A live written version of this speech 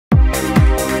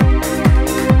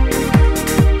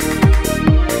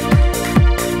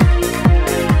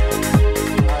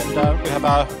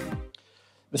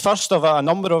the first of a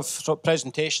number of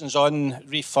presentations on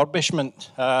refurbishment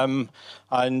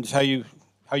and how you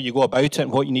go about it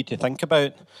and what you need to think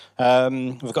about.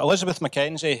 We've got Elizabeth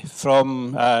MacKenzie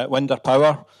from Winder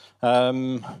Power.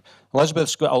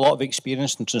 Elizabeth's got a lot of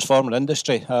experience in the transformer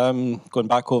industry, going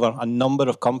back over a number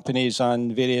of companies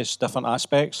and various different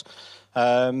aspects.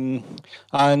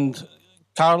 And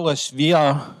Carlos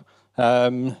Vila,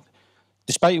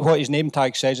 despite what his name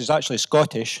tag says, is actually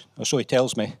Scottish, or so he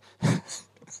tells me.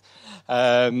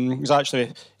 He's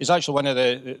actually one of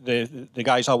the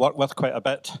guys I work with quite a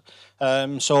bit.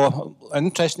 So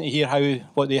interesting to hear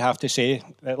what they have to say.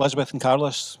 Elizabeth and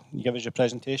Carlos, you give us your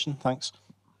presentation. Thanks.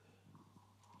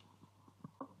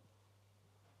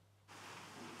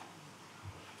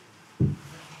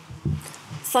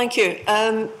 Thank you.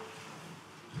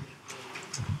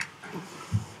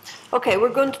 Okay, we're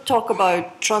going to talk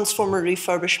about transformer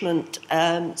refurbishment.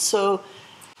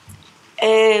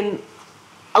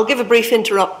 I'll give a brief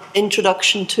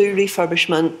introduction to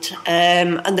refurbishment,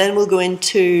 and then we'll go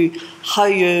into how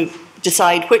you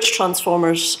decide which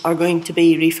transformers are going to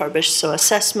be refurbished. So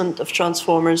assessment of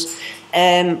transformers,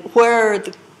 where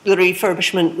the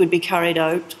refurbishment would be carried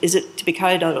out. Is it to be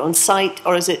carried out on site,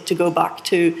 or is it to go back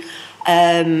to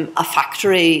a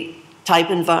factory type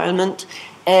environment?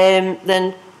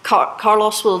 Then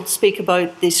Carlos will speak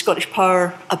about the Scottish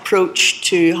Power approach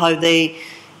to how they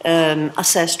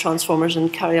assess transformers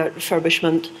and carry out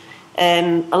refurbishment.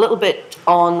 A little bit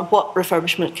on what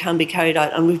refurbishment can be carried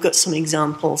out, and we've got some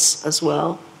examples as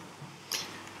well.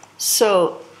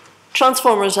 So,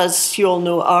 transformers, as you all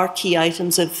know, are key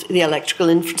items of the electrical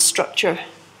infrastructure.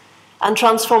 And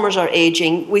transformers are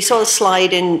aging. We saw a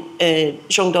slide in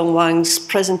Zhongdong Wang's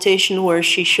presentation where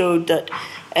she showed that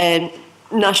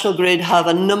National Grid have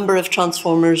a number of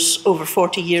transformers over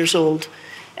 40 years old.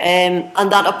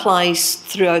 And that applies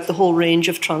throughout the whole range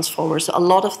of transformers. A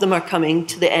lot of them are coming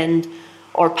to the end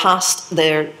or past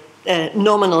their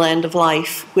nominal end of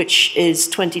life, which is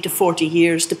 20 to 40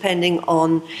 years, depending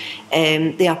on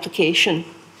the application.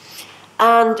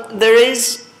 And there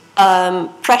is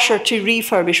pressure to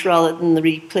refurbish rather than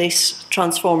replace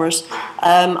transformers.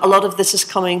 A lot of this is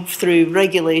coming through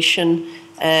regulation,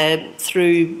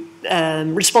 through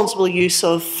responsible use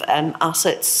of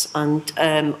assets, and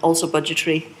also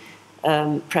budgetary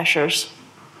pressures.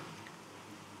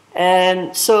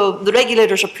 So the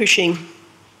regulators are pushing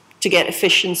to get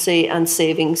efficiency and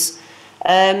savings.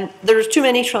 There are too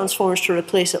many transformers to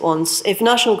replace at once. If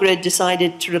National Grid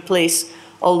decided to replace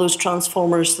all those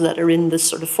transformers that are in this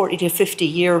sort of 40 to 50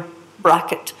 year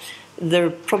bracket, there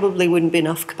probably wouldn't be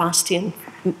enough capacity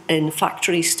in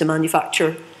factories to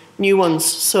manufacture new ones.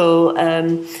 So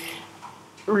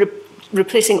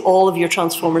replacing all of your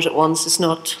transformers at once is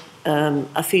not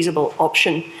a feasible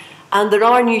option. And there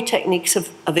are new techniques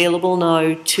available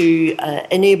now to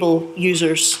enable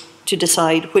users to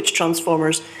decide which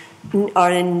transformers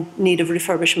are in need of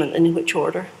refurbishment and in which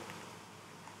order.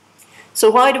 So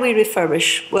why do we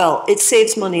refurbish? Well, it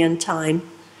saves money and time.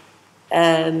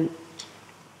 The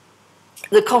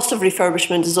cost of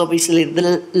refurbishment is obviously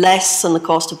less than the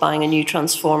cost of buying a new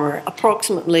transformer,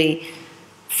 approximately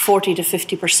 40 to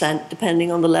 50%,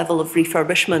 depending on the level of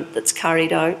refurbishment that's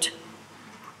carried out.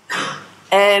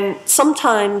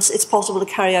 Sometimes it's possible to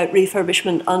carry out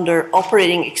refurbishment under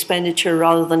operating expenditure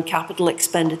rather than capital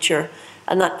expenditure,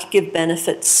 and that can give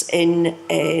benefits in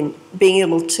being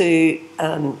able to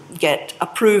get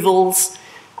approvals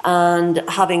and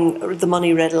having the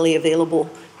money readily available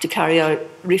to carry out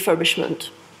refurbishment.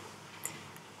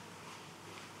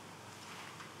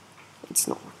 It's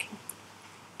not working.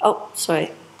 Oh,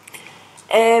 sorry.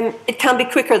 It can be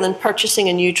quicker than purchasing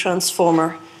a new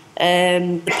transformer.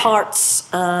 The parts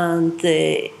and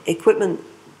the equipment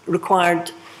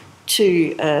required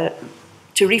to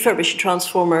refurbish a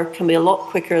transformer can be a lot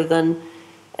quicker than,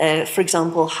 for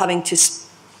example, having to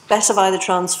specify the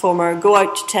transformer, go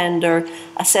out to tender,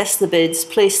 assess the bids,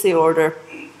 place the order,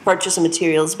 purchase the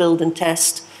materials, build and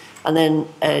test, and then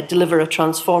deliver a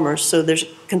transformer. So there's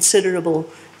considerable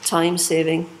time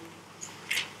saving.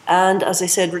 And as I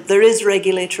said, there is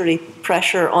regulatory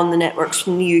pressure on the networks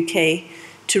from the UK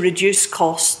to reduce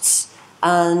costs,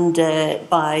 and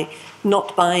by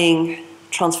not buying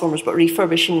transformers but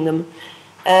refurbishing them.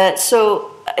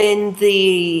 So in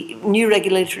the new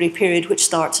regulatory period, which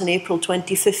starts in April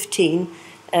 2015,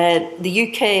 the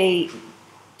UK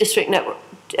district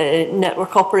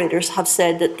network operators have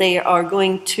said that they are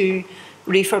going to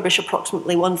refurbish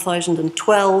approximately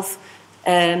 1,012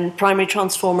 primary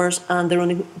transformers, and they're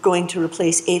only going to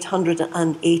replace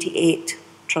 888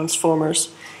 transformers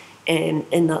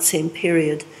in that same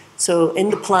period. So in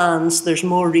the plans, there's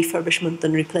more refurbishment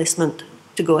than replacement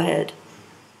to go ahead.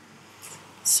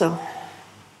 So,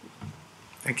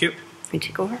 Thank you. we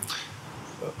take over.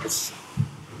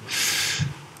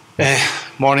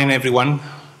 Morning, everyone.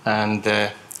 And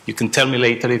you can tell me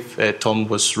later if Tom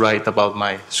was right about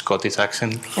my Scottish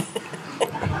accent.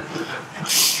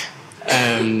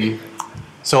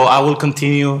 So I will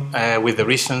continue with the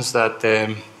reasons that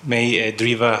may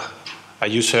drive a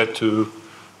user to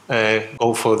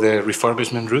go for the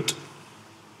refurbishment route.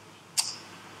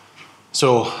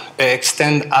 So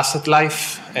extend asset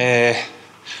life.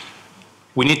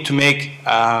 We need to make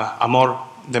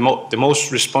the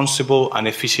most responsible and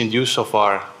efficient use of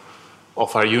our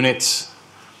units,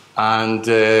 and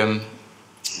to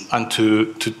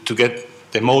get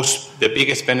the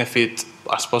biggest benefit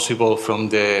as possible from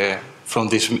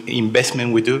this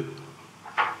investment we do.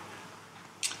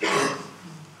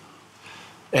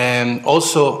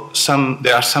 Also,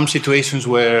 there are some situations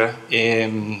where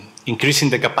increasing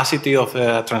the capacity of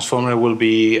a transformer will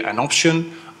be an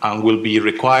option and will be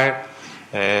required.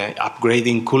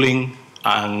 Upgrading cooling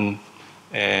and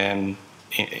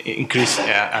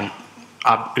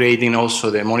upgrading also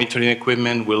the monitoring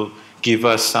equipment will give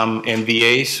us some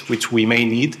MVAs, which we may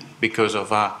need because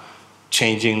of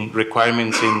changing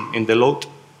requirements in the load.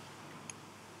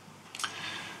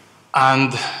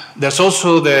 And there's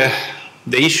also the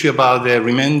issue about the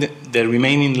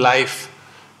remaining life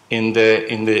in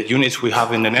the units we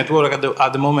have in the network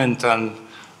at the moment. And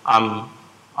I'm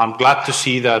glad to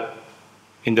see that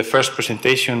in the first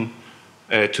presentation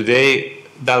today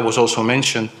that was also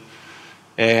mentioned.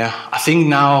 I think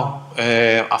now,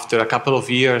 after a couple of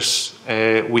years,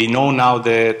 we know now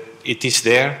that it is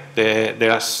there.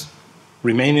 There's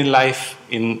remaining life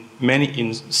in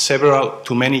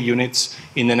too many units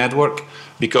in the network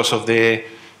because of the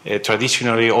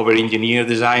traditionally over-engineered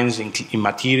designs in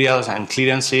materials and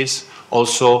clearances.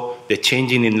 Also, the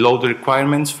changing in load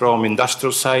requirements from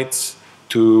industrial sites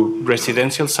to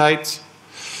residential sites.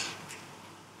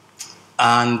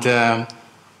 And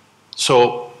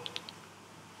so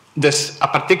there's a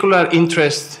particular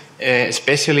interest,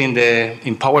 especially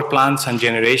in power plants and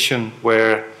generation,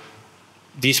 where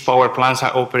these power plants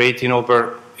are operating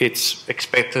over its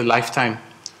expected lifetime.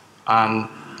 And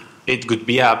it could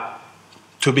be a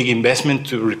too big investment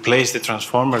to replace the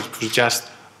transformers for just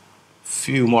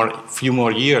few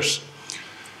more years.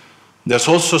 There's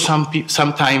also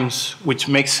sometimes which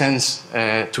makes sense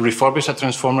to refurbish a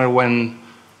transformer when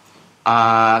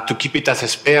to keep it as a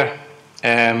spare.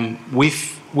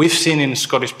 We've seen in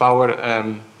Scottish Power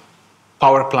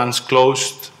power plants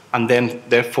closed and then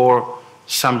therefore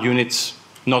some units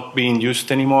not being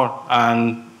used anymore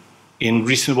and in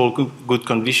reasonable good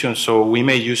condition, so we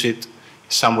may use it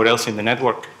somewhere else in the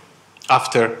network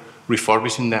after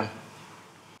refurbishing them.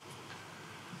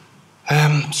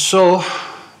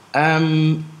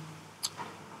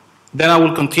 Then I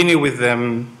will continue with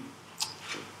them.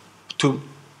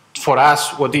 For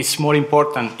us, what is more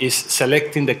important is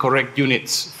selecting the correct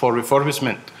units for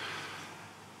refurbishment.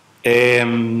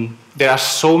 There are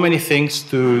so many things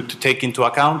to take into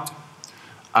account,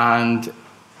 and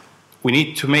we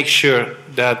need to make sure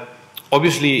that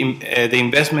obviously the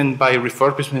investment by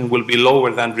refurbishment will be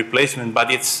lower than replacement, but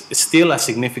it's still a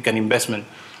significant investment.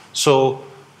 So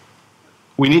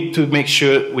we need to make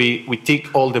sure we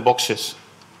tick all the boxes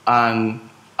and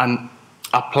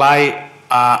apply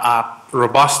a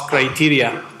robust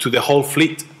criteria to the whole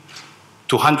fleet,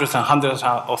 to hundreds and hundreds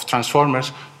of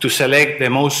transformers, to select the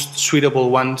most suitable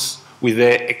ones with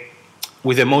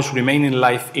the most remaining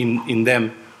life in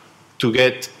them to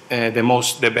get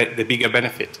the bigger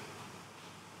benefit.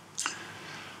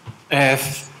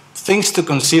 Things to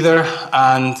consider,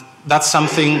 and that's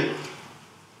something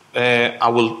I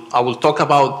will talk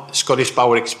about Scottish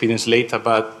Power experience later,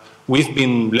 but we've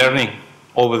been learning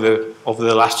over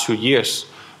the last 2 years,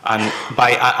 and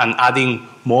adding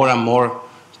more and more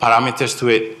parameters to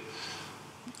it.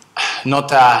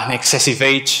 Not an excessive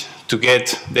age to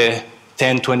get the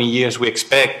 10, 20 years we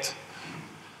expect.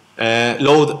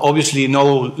 Load, obviously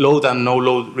no load and no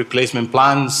load replacement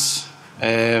plans.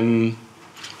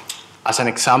 As an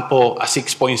example, a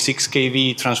 6.6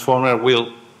 kV transformer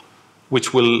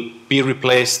which will be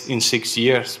replaced in 6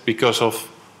 years because of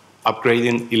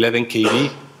upgrading 11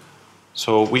 kV.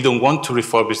 So we don't want to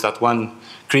refurbish that one.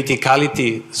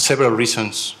 Criticality, several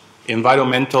reasons.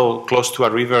 Environmental, close to a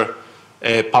river,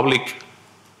 public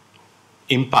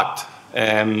impact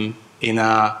in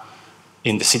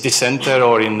the city center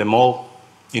or in a mall.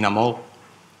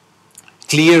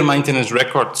 Clear maintenance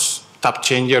records, tap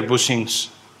changer bushings,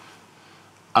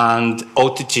 and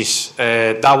outages.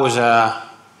 That was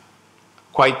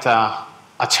quite a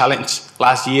challenge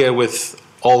last year with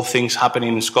all things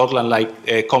happening in Scotland,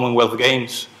 like Commonwealth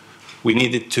Games, we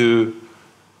needed to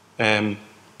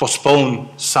postpone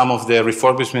some of the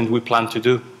refurbishment we planned to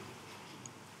do.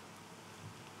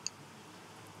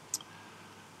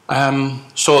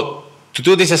 So to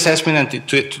do this assessment and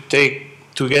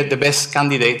to get the best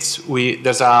candidates,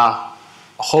 there's a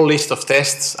whole list of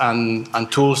tests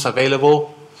and tools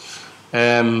available.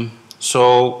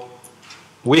 So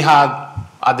we had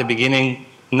at the beginning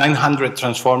 900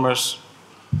 transformers.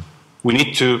 We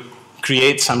need to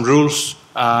create some rules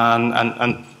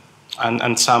and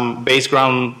some base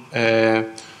ground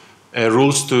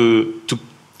rules to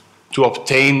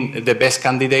obtain the best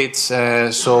candidates.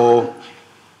 So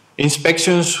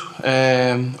inspections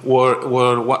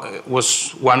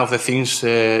was one of the things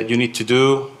you need to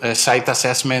do. Site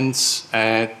assessments,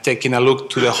 taking a look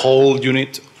to the whole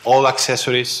unit, all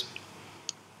accessories.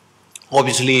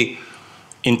 Obviously,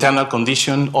 internal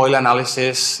condition, oil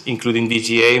analysis, including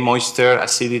DGA, moisture,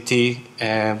 acidity,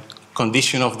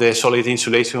 condition of the solid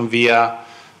insulation via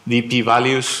DP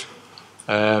values.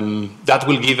 That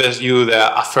will give you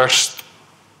a first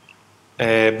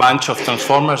bunch of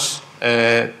transformers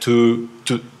to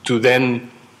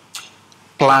then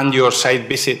plan your site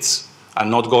visits and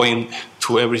not going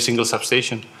to every single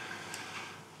substation.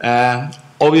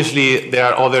 Obviously, there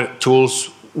are other tools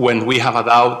when we have a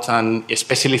doubt, and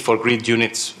especially for grid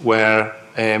units where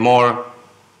more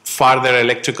further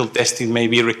electrical testing may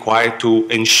be required to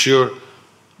ensure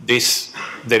there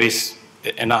is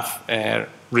enough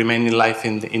remaining life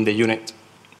in the unit.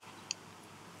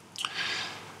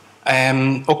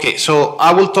 Okay, so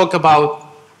I will talk about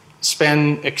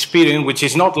spend experience, which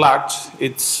is not large.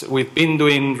 We've been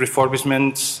doing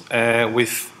refurbishments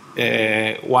with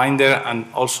Winder and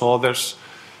also others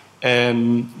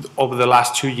over the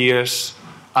last 2 years,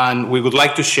 and we would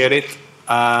like to share it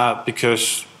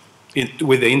because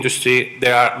with the industry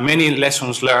there are many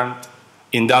lessons learned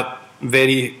in that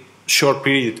very short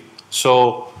period.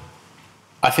 So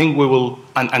I think we will,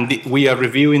 and we are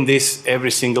reviewing this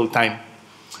every single time.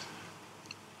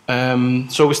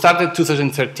 So we started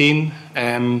 2013.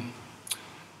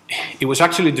 It was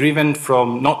actually driven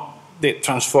from not the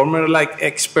transformer-like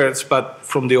experts, but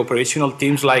from the operational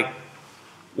teams. Like,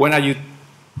 when are you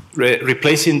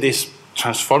replacing this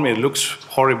transformer? It looks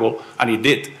horrible, and it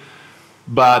did.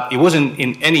 But it wasn't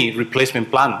in any replacement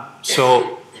plan.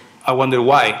 So I wonder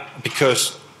why.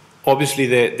 Because obviously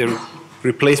the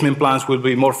replacement plans will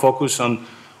be more focused on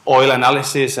oil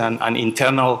analysis and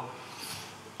internal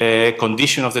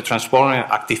condition of the transformer,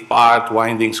 active part,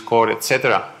 windings, core,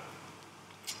 etc.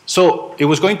 So it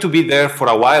was going to be there for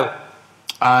a while,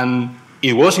 and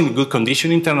it was in good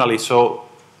condition internally. So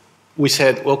we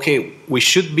said, okay, we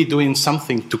should be doing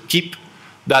something to keep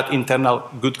that internal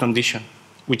good condition,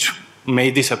 which may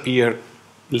disappear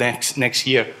next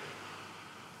year.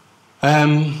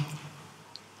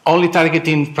 Only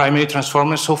targeting primary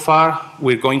transformers so far.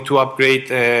 We're going to upgrade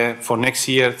for next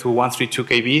year to 132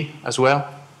 kV as well.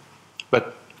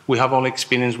 But we have only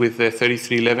experience with the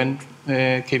 3311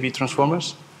 kV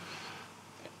transformers.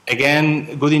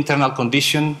 Again, good internal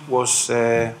condition was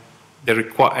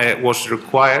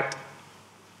required,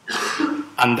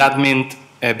 and that meant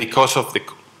because of the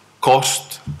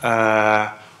cost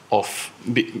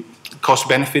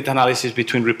cost-benefit analysis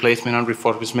between replacement and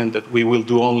refurbishment, that we will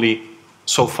do only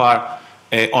so far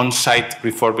on-site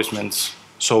refurbishments,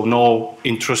 so no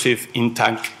intrusive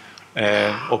in-tank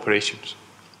operations.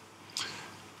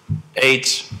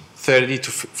 Age 30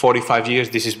 to 45 years,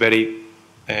 this is very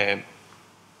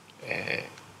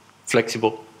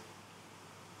flexible.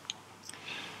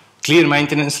 Clear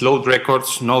maintenance, load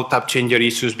records, no tap changer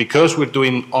issues. Because we're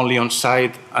doing only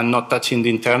on-site and not touching the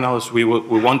internals, we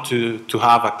want to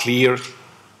have a clear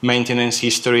maintenance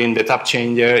history in the tap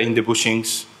changer, in the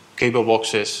bushings, cable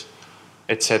boxes,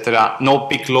 etc. No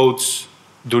peak loads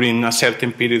during a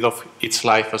certain period of its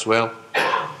life as well.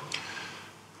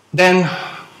 Then,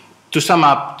 to sum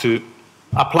up, to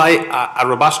apply a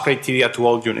robust criteria to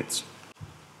all units.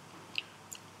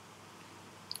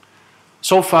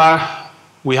 So far,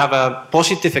 we have a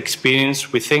positive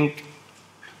experience. We think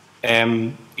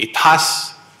it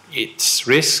has its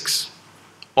risks.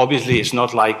 Obviously, it's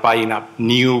not like buying a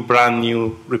brand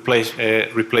new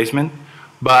replacement,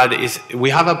 but we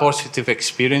have a positive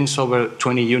experience over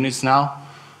 20 units now.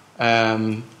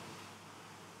 And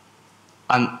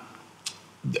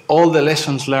all the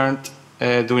lessons learned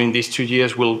during these 2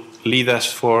 years will lead us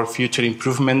for future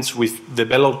improvements. We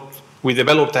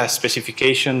developed a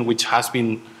specification which has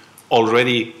been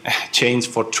already changed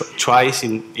for twice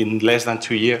in less than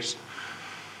 2 years.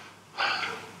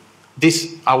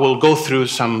 I will go through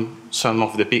some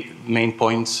of the main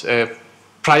points.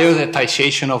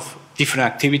 prioritization of different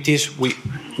activities. We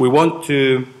want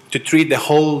to treat the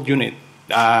whole unit.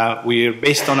 We're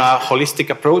based on a holistic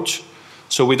approach,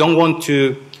 so we don't want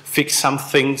to fix some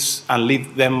things and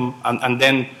leave them, and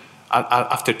then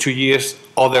after 2 years,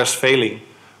 others failing.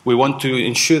 We want to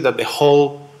ensure that the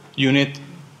whole unit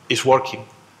is working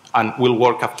and will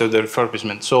work after the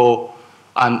refurbishment. So,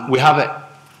 and we have a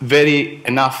very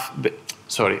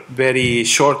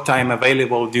short time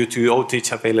available due to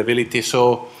outage availability.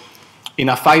 So in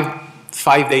a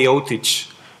five-day outage,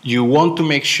 you want to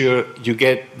make sure you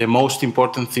get the most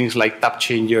important things like tap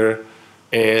changer,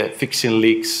 fixing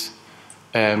leaks,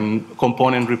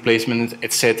 component replacement,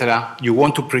 etc. You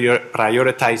want to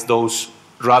prioritize those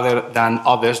rather than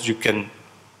others you can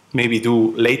maybe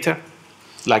do later,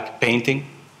 like painting.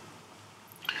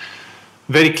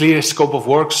 Very clear scope of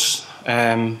works.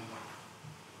 No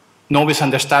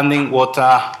misunderstanding what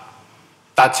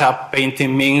touch-up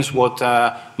painting means, what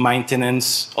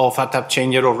maintenance of a tap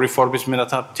changer or refurbishment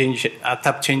a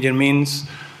tap changer means.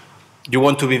 You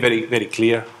want to be very, very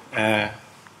clear.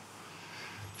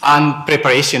 And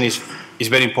preparation is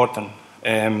very important.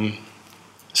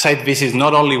 Site visits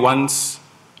not only once.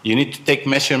 You need to take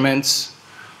measurements.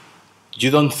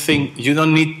 You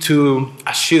don't need to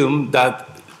assume that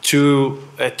two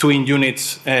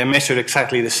units measure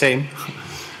exactly the same,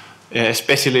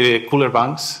 especially the cooler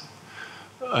banks.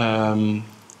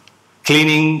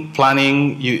 Cleaning,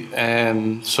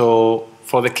 planning. So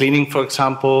for the cleaning, for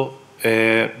example,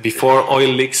 before oil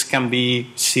leaks can be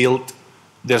sealed,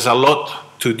 there's a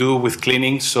lot to do with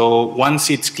cleaning. So once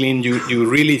it's clean, you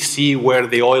really see where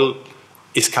the oil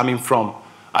is coming from.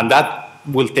 And that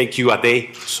will take you a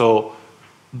day. So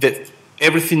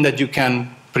everything that you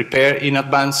can prepare in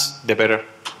advance, the better.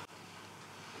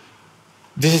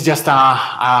 This is just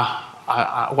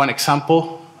one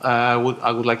example I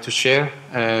would like to share.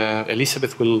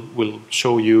 Elizabeth will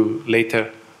show you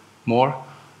later more.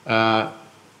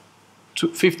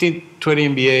 1520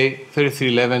 MBA,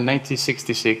 3311,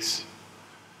 1966.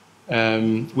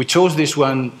 We chose this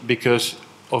one because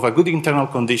of a good internal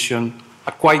condition,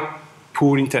 a quite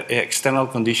poor external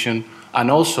condition, and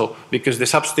also because the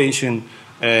substation,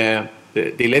 the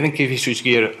 11 kV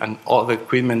switchgear and all the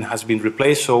equipment has been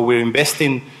replaced. So we're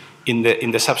investing in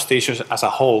the substations as a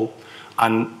whole,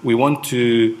 and we want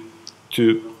it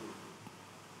to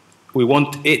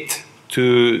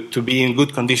be in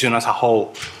good condition as a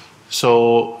whole.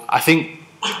 So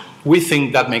we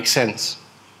think that makes sense,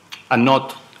 and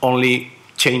not only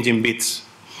changing bits.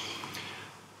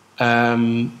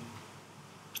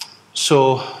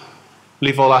 So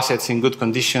leave all assets in good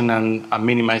condition and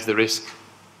minimize the risk.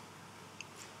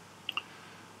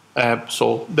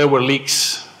 So there were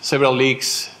leaks, several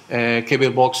leaks,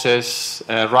 cable boxes,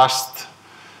 rust,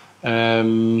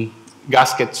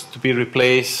 gaskets to be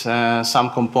replaced, some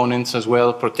components as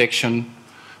well, protection.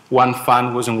 One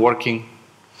fan wasn't working.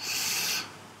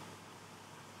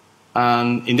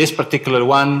 And in this particular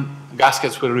one,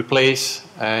 gaskets were replaced,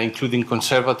 including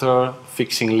conservator,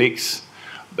 fixing leaks.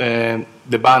 The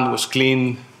band was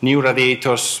clean, new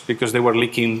radiators because they were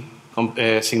leaking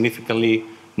significantly,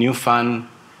 new fan,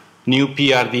 new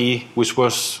PRD, which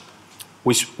was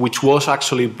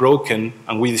actually broken,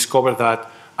 and we discovered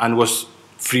that, and was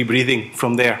free breathing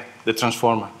from there, the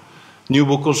transformer. New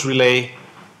buckles relay,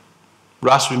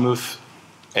 rust removed,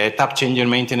 tap changer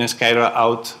maintenance Kyra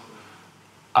out,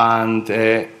 and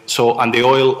the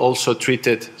oil also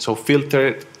treated, so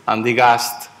filtered and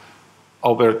degassed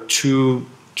over two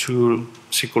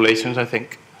circulations, I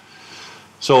think.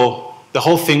 So the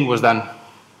whole thing was done.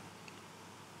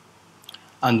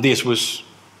 And it's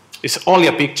only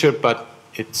a picture, but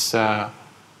this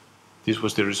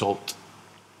was the result.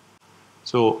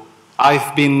 So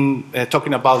I've been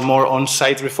talking about more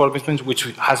on-site refurbishments, which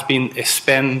has been a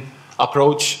spend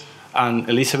approach, and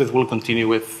Elizabeth will continue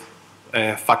with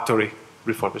factory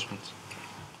refurbishments.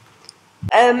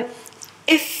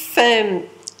 If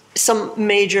some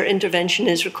major intervention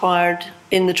is required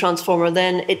in the transformer,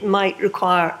 then it might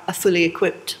require a fully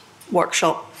equipped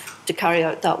workshop to carry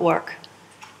out that work.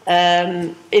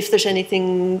 If there's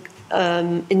anything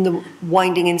in the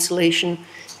winding insulation,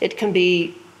 it can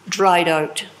be dried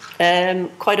out.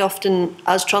 Quite often,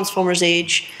 as transformers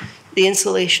age, the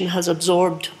insulation has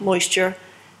absorbed moisture,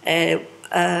 and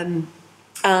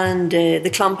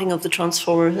the clamping of the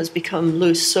transformer has become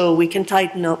loose, so we can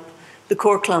tighten up the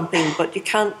core clamping, but you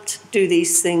can't do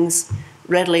these things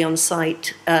readily on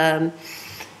site.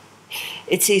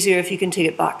 It's easier if you can take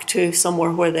it back to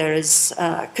somewhere where there is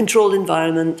a controlled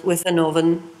environment with an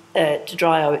oven to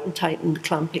dry out and tighten the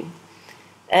clamping.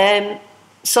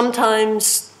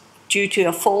 Sometimes due to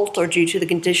a fault or due to the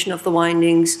condition of the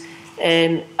windings,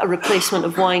 a replacement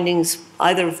of windings,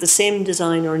 either of the same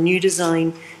design or new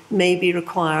design, may be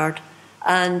required.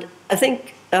 And I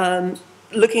think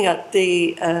looking at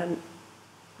the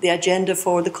agenda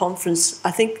for the conference,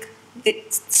 I think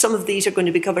some of these are going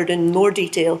to be covered in more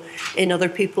detail in other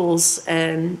people's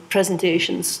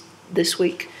presentations this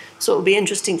week. So it'll be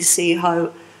interesting to see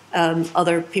how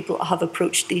other people have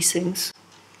approached these things.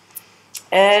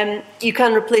 You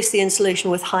can replace the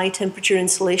insulation with high temperature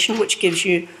insulation, which gives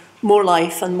you more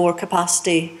life and more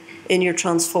capacity in your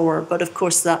transformer. But of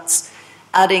course, that's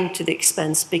adding to the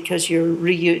expense because you're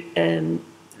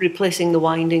replacing the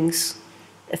windings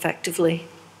effectively.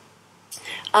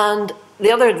 And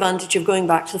the other advantage of going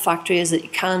back to the factory is that you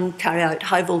can carry out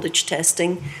high voltage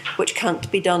testing, which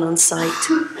can't be done on site,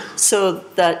 so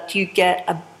that you get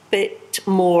a bit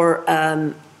more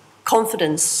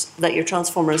confidence that your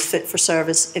transformer is fit for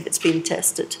service if it's been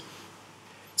tested.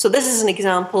 So this is an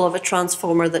example of a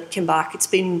transformer that came back.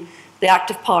 The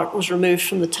active part was removed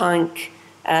from the tank,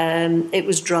 it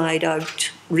was dried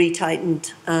out,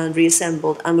 retightened and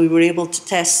reassembled, and we were able to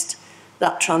test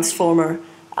that transformer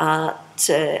at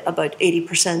about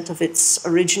 80% of its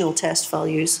original test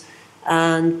values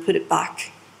and put it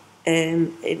back.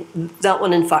 That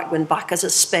one, in fact, went back as a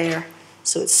spare,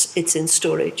 so it's in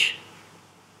storage.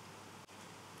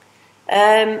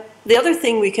 The other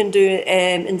thing we can do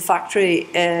in the factory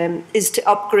is to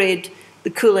upgrade the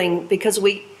cooling, because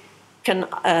we can,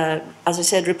 as I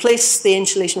said, replace the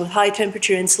insulation with high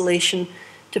temperature insulation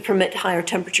to permit higher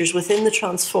temperatures within the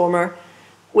transformer.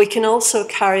 We can also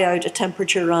carry out a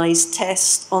temperature rise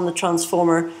test on the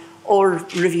transformer or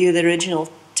review the original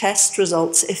test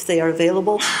results if they are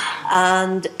available,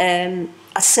 and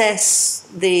assess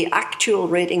the actual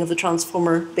rating of the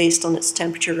transformer based on its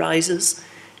temperature rises,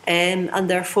 and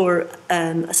therefore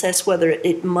assess whether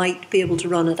it might be able to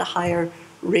run at a higher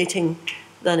rating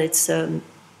than its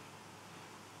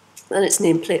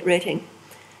nameplate rating.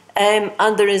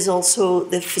 And there is also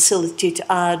the facility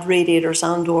to add radiators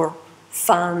and/or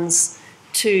fans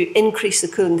to increase the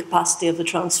cooling capacity of the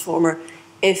transformer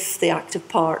if the active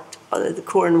part, the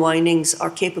core and windings, are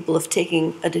capable of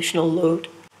taking additional load.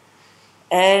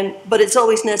 But it's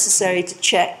always necessary to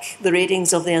check the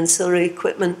ratings of the ancillary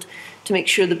equipment to make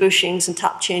sure the bushings and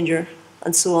tap changer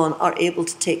and so on are able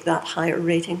to take that higher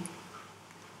rating.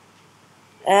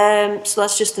 So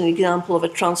that's just an example of a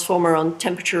transformer on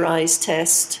temperature rise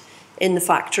test in the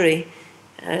factory.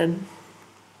 And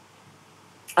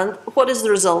what is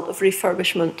the result of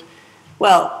refurbishment?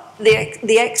 Well,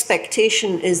 the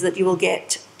expectation is that you will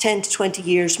get 10 to 20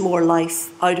 years more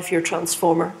life out of your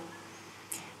transformer.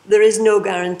 There is no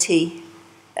guarantee.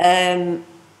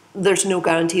 There's no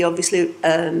guarantee, obviously,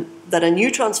 that a new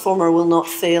transformer will not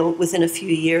fail within a few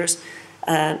years,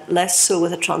 less so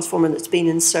with a transformer that's been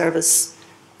in service.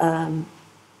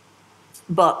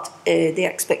 But the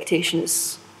expectation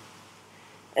is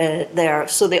there.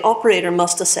 So the operator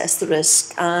must assess the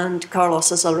risk, and Carlos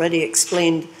has already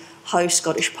explained how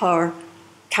Scottish Power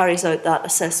carries out that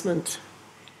assessment.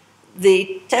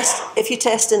 If you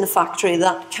test in the factory,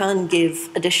 that can give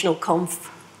additional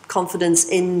confidence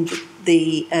in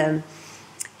the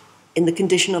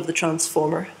condition of the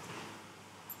transformer.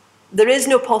 There is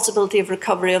no possibility of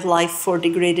recovery of life for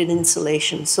degraded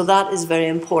insulation, so that is very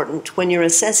important. When you're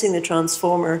assessing the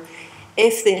transformer,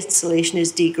 if the insulation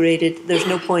is degraded, there's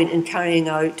no point in carrying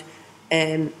out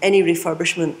any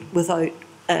refurbishment without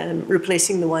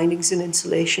replacing the windings and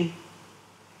insulation.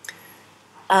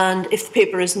 And if the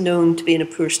paper is known to be in a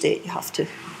poor state, you have to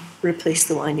replace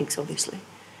the windings, obviously.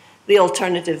 The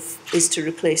alternative is to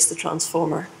replace the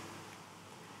transformer.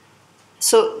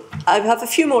 So I have a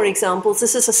few more examples.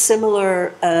 This is a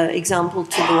similar example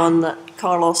to the one that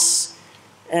Carlos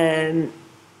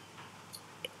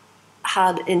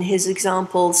had in his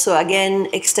example. So again,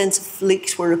 extensive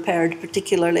leaks were repaired,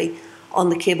 particularly on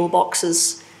the cable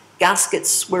boxes.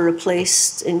 Gaskets were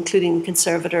replaced, including the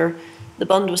conservator. The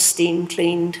bund was steam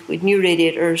cleaned with new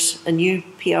radiators, a new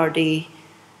PRD,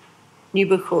 new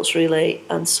bookholz relay,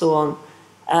 and so on.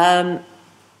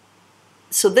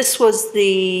 So this was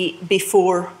the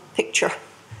before picture.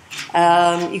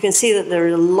 You can see that there are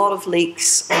a lot of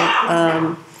leaks,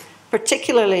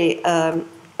 particularly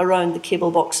around the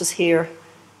cable boxes here.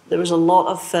 There was a lot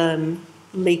of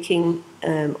leaking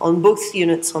on both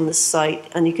units on this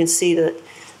site, and you can see that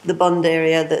the bund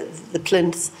area, the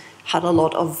plinth, had a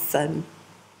lot of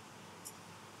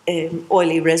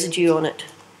oily residue on it.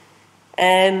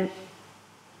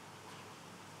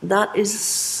 That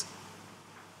is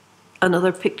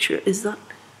another picture. Is that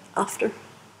after?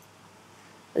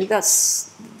 I think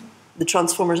that's the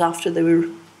transformers after they were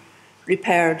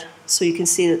repaired. So you can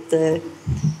see that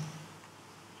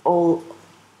all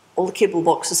the cable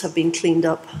boxes have been cleaned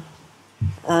up.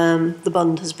 The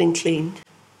bund has been cleaned.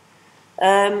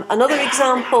 Another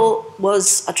example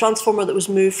was a transformer that was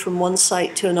moved from one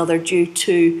site to another due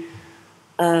to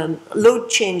load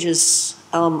changes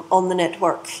on the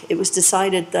network. It was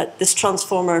decided that this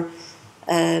transformer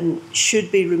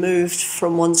should be removed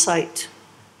from one site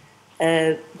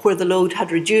where the load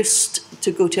had reduced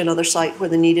to go to another site where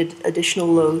they needed additional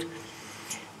load.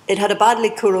 It had a badly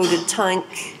corroded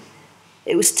tank.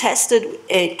 It was tested.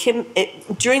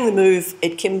 During the move,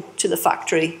 it came to the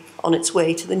factory on its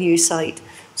way to the new site.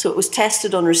 So it was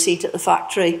tested on receipt at the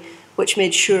factory, which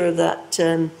made sure that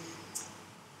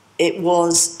it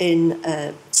was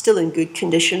still in good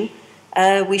condition.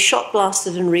 We shot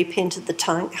blasted and repainted the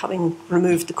tank, having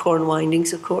removed the core and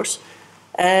windings, of course.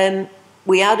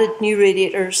 We added new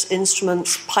radiators,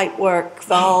 instruments, pipework,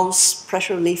 valves,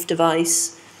 pressure relief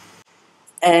device,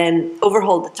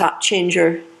 overhauled the tap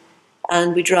changer,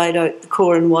 and we dried out the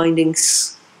core and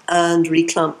windings and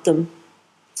reclamped them.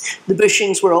 The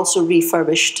bushings were also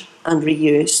refurbished and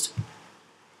reused.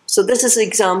 So this is an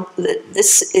example.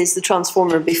 This is the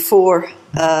transformer before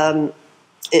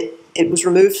it was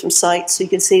removed from site. So you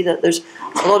can see that there's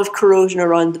a lot of corrosion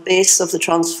around the base of the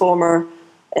transformer,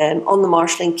 on the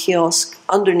marshalling kiosk,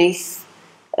 underneath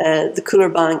the cooler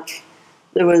bank.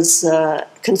 There was a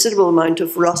considerable amount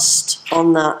of rust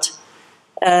on that.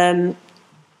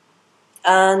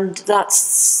 And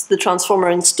that's the transformer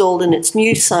installed in its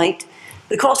new site.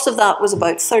 The cost of that was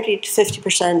about 30 to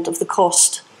 50% of the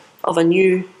cost of a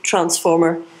new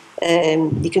transformer.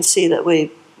 You can see that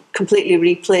we completely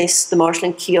replaced the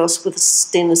marshalling kiosk with a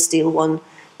stainless steel one,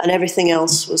 and everything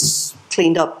else was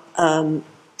cleaned up and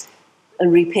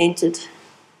repainted.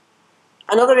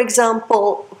 Another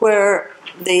example where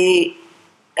it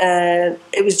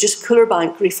was just cooler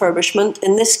bank refurbishment.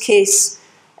 In this case,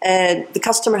 the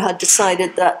customer had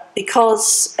decided that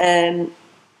because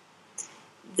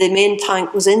the main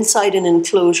tank was inside an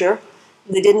enclosure,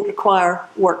 they didn't require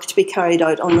work to be carried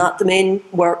out on that. The main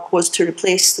work was to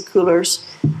replace the coolers.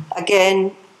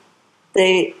 Again,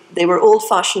 they were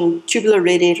old-fashioned tubular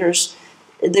radiators.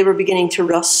 They were beginning to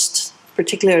rust,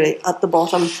 particularly at the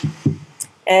bottom.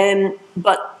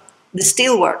 But the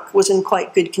steelwork was in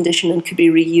quite good condition and could be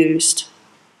reused.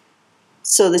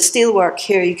 So the steelwork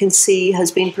here, you can see,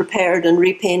 has been prepared and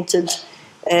repainted.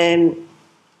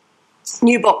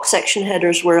 New box section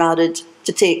headers were added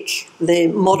to take the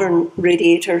modern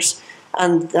radiators,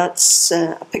 and that's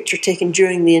a picture taken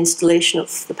during the installation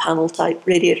of the panel type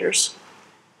radiators.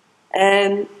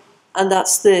 And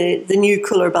that's the new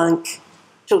cooler bank,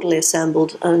 totally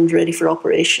assembled and ready for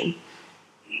operation.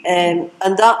 And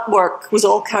that work was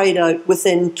all carried out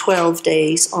within 12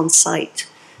 days on site.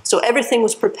 So everything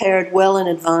was prepared well in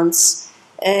advance.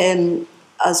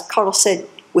 As Carl said,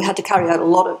 we had to carry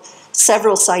out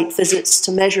several site visits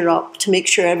to measure up, to make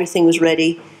sure everything was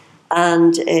ready,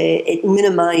 and it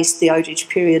minimised the outage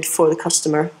period for the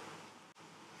customer.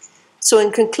 So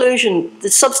in conclusion, the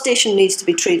substation needs to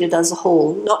be treated as a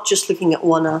whole, not just looking at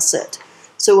one asset.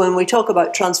 So when we talk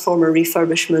about transformer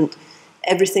refurbishment,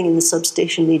 everything in the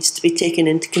substation needs to be taken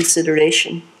into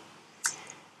consideration.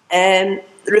 The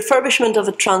refurbishment of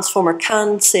a transformer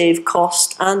can save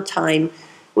cost and time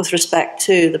with respect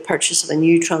to the purchase of a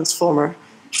new transformer.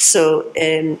 So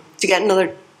to get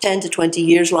another 10 to 20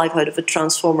 years life out of a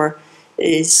transformer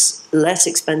is less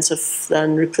expensive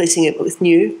than replacing it with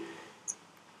new.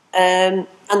 And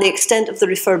the extent of the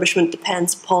refurbishment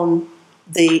depends upon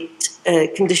the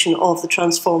condition of the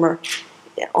transformer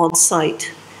on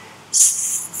site.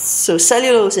 So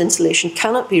cellulose insulation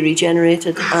cannot be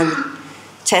regenerated, and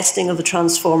testing of the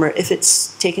transformer, if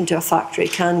it's taken to a factory,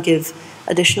 can give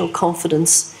additional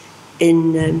confidence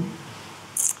in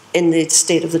the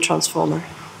state of the transformer.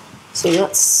 So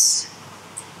that's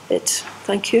it.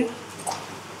 Thank you.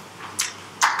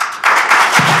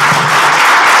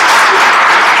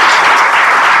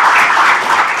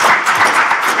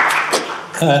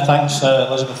 Thanks,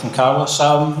 Elizabeth and Carlos. We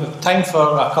have time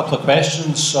for a couple of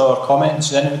questions or comments.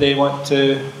 Does anybody want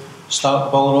to start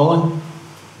the ball rolling?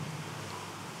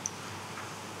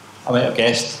 I might have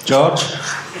guessed. George?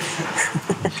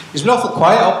 He's been awful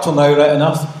quiet up till now, right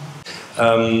enough.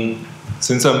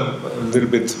 Since I'm a little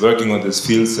bit working on this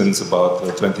field since about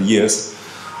 20 years,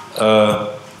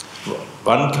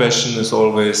 one question is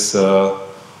always the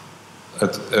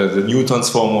new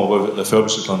transformer or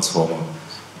refurbished transformer.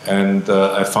 And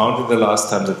I found in the last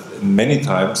time that many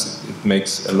times it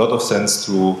makes a lot of sense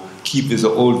to keep with the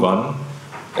old one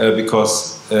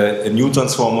because a new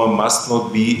transformer must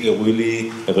not be a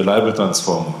really reliable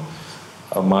transformer.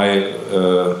 My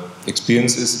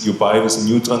experience is you buy with a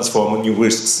new transformer new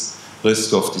risks.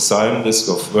 Risk of design, risk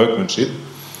of workmanship.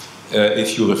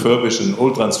 If you refurbish an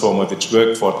old transformer which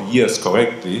worked 40 years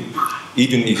correctly,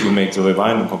 even if you make the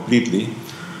rewinding completely,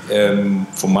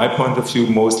 from my point of view,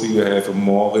 mostly you have a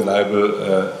more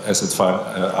reliable asset file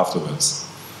afterwards.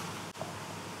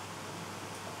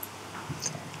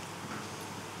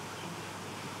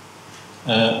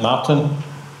 Martin?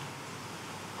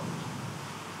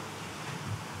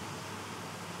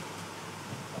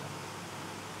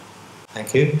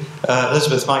 Thank you.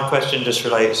 Elizabeth, my question just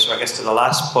relates, I guess, to the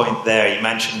last point there. You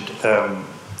mentioned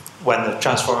when the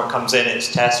transformer comes in,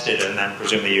 it's tested, and then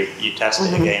presumably you test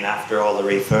it again after all the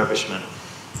refurbishment.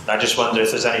 I just wonder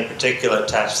if there's any particular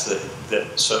tests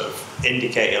that sort of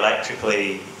indicate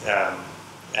electrically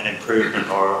an improvement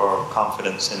or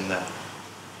confidence in the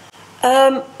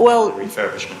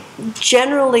refurbishment.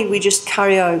 Generally we just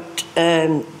carry out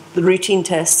the routine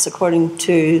tests according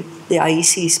to the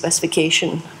IEC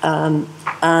specification,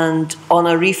 and on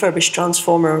a refurbished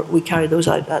transformer we carry those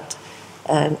out at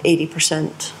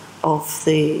 80% of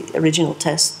the original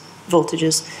test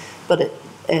voltages, but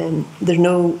there's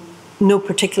no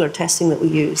particular testing that we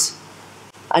use.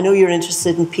 I know you're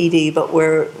interested in PD, but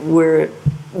we're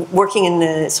working in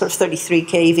the sort of 33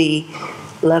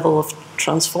 kV level of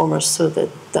transformers, so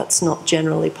that's not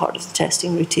generally part of the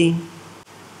testing routine.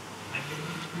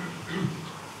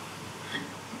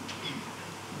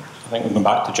 I think we'll go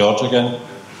back to George again.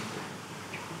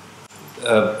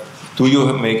 Do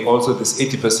you make also this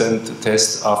 80%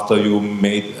 test after you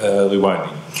made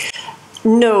rewinding?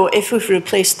 No, if we've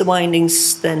replaced the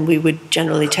windings, then we would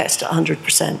generally test at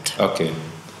 100%. Okay,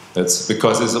 that's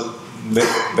because there's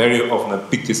very often a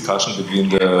big discussion between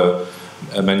the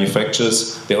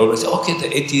manufacturers. They always say, okay,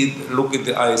 the 80, look at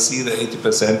the IC, the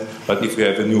 80%, but if you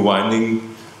have a new winding,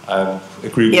 I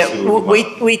agree with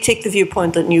you. We take the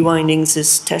viewpoint that new windings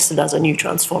is tested as a new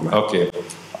transformer. Okay.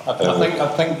 I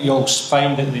think you'll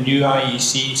find that the new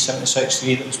IEC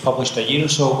 763 that was published a year or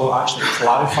so ago actually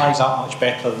clarifies that much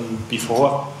better than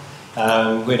before.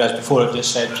 Whereas before it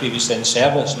just said previously in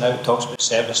service, now it talks about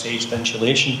service-aged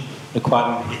insulation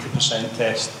requiring 80%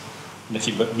 test. And if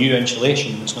you've got new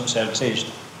insulation, it's not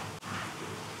service-aged.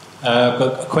 I've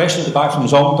got a question at the back from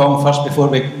Zong Dong first before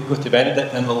we go to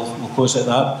Benedict, and then we'll close at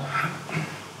that.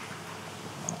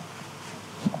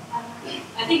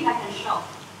 I think I can show.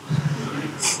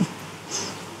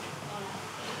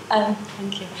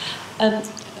 Thank you.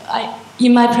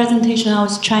 In my presentation, I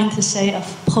was trying to say a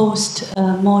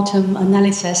post-mortem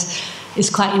analysis is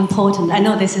quite important. I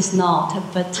know this is not,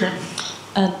 but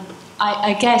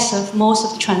I guess most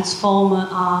of the transformers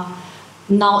are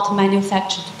not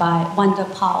manufactured by Wonder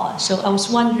Power. So I was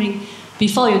wondering,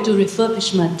 before you do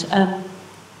refurbishment,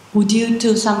 would you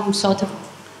do some sort of,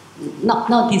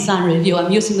 not design review,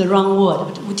 I'm using the wrong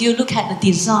word, but would you look at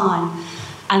the design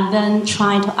and then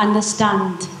try to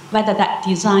understand whether that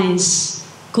design is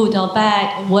good or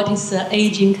bad, what is the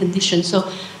aging condition?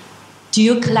 So do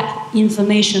you collect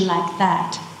information like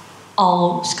that,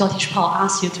 or Scottish Power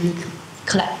asks you to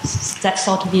collect that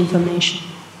sort of information?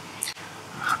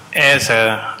 It's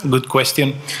a good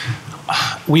question.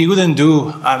 We wouldn't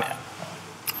do,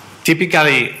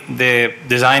 typically the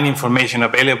design information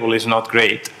available is not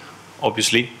great,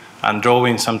 obviously, and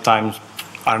drawings sometimes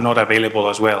are not available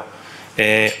as well.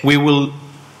 We will,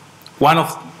 one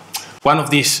of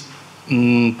these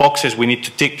boxes we need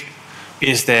to tick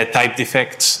is the type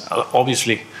defects,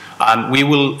 obviously, and we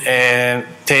will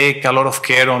take a lot of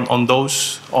care on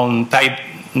those, on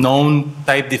known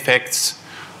type defects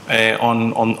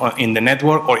in the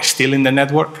network or still in the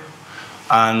network,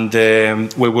 and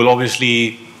we will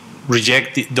obviously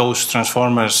reject those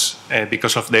transformers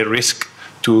because of their risk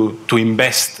to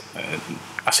invest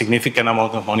a significant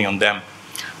amount of money on them.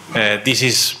 This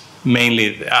is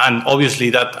mainly, and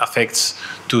obviously that affects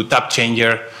to tap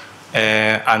changer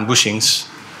and bushings,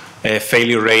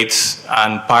 failure rates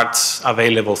and parts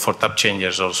available for tap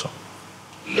changers also.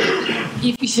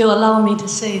 If you allow me to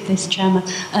say this, Chairman,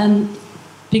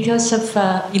 because of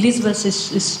Elizabeth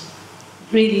is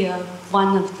really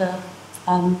one of the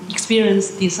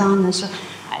experienced designers,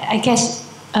 I guess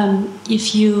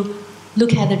if you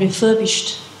look at the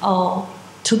refurbished or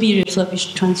to be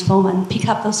refurbished transformer and pick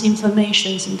up those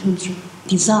informations in terms of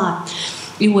design,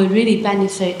 it will really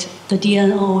benefit the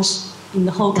DNOs in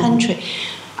the whole country.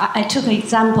 I took an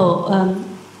example.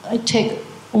 I take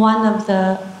one of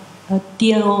the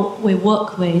DNO we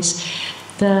work with.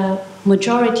 The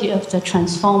majority of the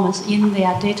transformers in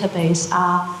their database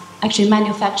are actually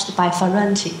manufactured by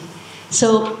Ferranti.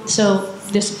 So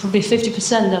there's probably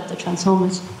 50% of the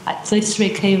transformers at 33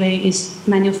 kV is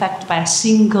manufactured by a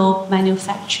single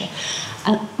manufacturer,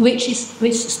 and which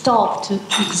stopped to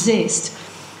exist.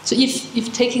 So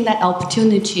if taking that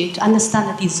opportunity to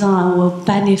understand the design will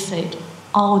benefit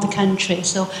all the country.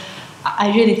 So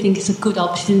I really think it's a good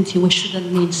opportunity we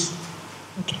shouldn't miss.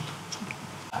 Okay.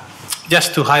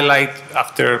 Just to highlight,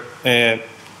 after a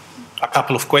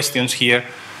couple of questions here,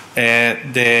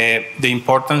 the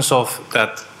importance of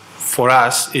that for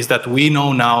us is that we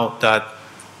know now that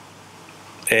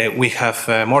we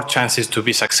have more chances to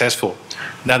be successful.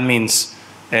 That means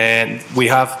we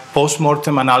have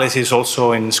post-mortem analysis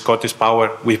also in Scottish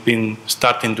Power. We've been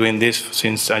starting doing this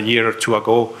since a year or two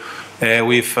ago.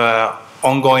 With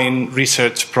ongoing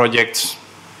research projects,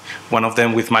 one of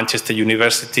them with Manchester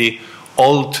University,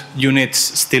 old units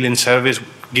still in service,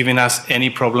 giving us any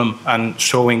problem and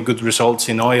showing good results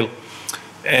in oil.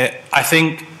 I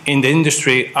think in the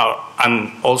industry,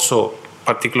 and also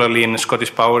particularly in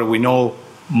Scottish Power, we know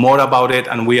more about it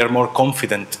and we are more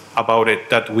confident about it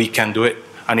that we can do it.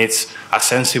 And it's a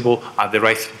sensible and the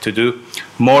right thing to do.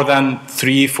 More than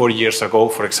 3-4 years ago,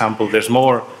 for example, there's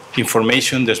more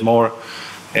information, there's more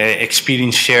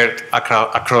experience shared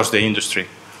across the industry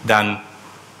than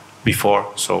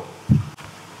before. So,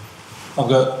 I've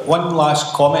got one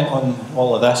last comment on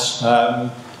all of this.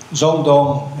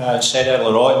 Zongdong said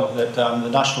earlier on that the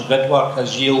national grid work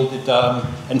has yielded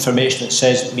information that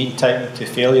says the mean time to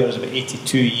failure is about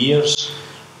 82 years.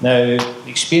 Now, the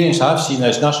experience I've seen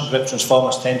is national grid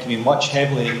transformers tend to be much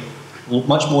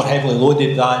more heavily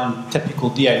loaded than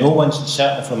typical DNO ones, and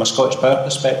certainly from a Scottish Power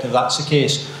perspective that's the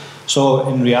case. So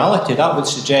in reality that would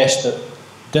suggest that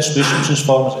distribution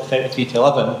transformers at 33 to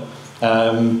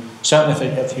 11, certainly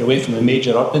if you're away from the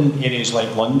major urban areas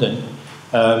like London,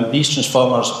 these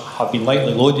transformers have been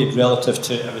lightly loaded relative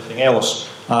to everything else,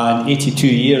 and 82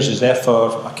 years is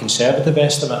therefore a conservative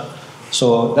estimate.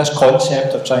 So this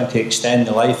concept of trying to extend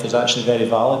the life is actually very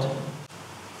valid.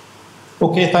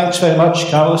 Okay, thanks very much,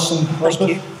 Carlos and Elizabeth.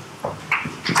 Thank you.